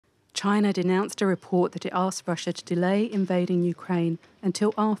China denounced a report that it asked Russia to delay invading Ukraine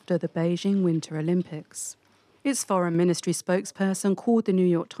until after the Beijing Winter Olympics. Its foreign ministry spokesperson called the New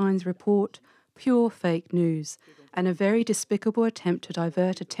York Times report pure fake news and a very despicable attempt to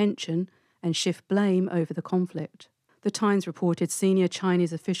divert attention and shift blame over the conflict. The Times reported senior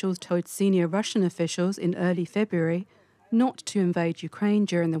Chinese officials told senior Russian officials in early February not to invade Ukraine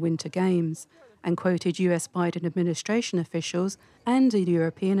during the Winter Games, and quoted US Biden administration officials and a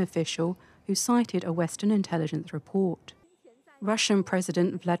European official who cited a Western intelligence report. Russian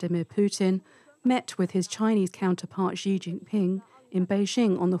President Vladimir Putin met with his Chinese counterpart Xi Jinping in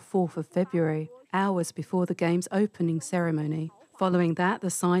Beijing on the 4th of February, hours before the Games' opening ceremony. Following that, the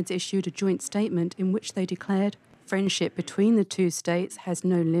sides issued a joint statement in which they declared friendship between the two states has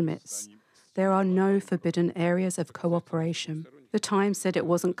no limits. There are no forbidden areas of cooperation. The Times said it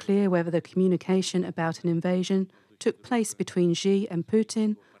wasn't clear whether the communication about an invasion took place between Xi and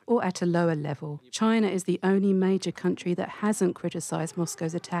Putin or at a lower level. China is the only major country that hasn't criticised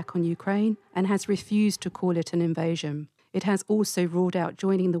Moscow's attack on Ukraine and has refused to call it an invasion. It has also ruled out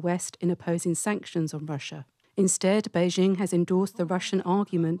joining the West in opposing sanctions on Russia. Instead, Beijing has endorsed the Russian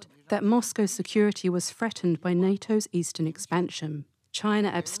argument that Moscow's security was threatened by NATO's eastern expansion. China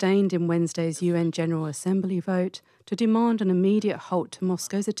abstained in Wednesday's UN General Assembly vote to demand an immediate halt to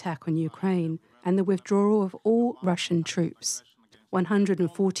Moscow's attack on Ukraine and the withdrawal of all Russian troops.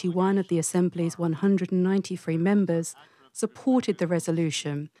 141 of the Assembly's 193 members supported the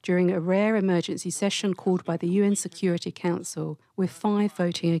resolution during a rare emergency session called by the UN Security Council, with 5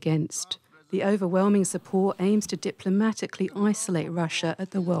 voting against. The overwhelming support aims to diplomatically isolate Russia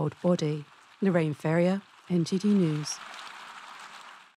at the world body. Lorraine Ferrier, NTD News.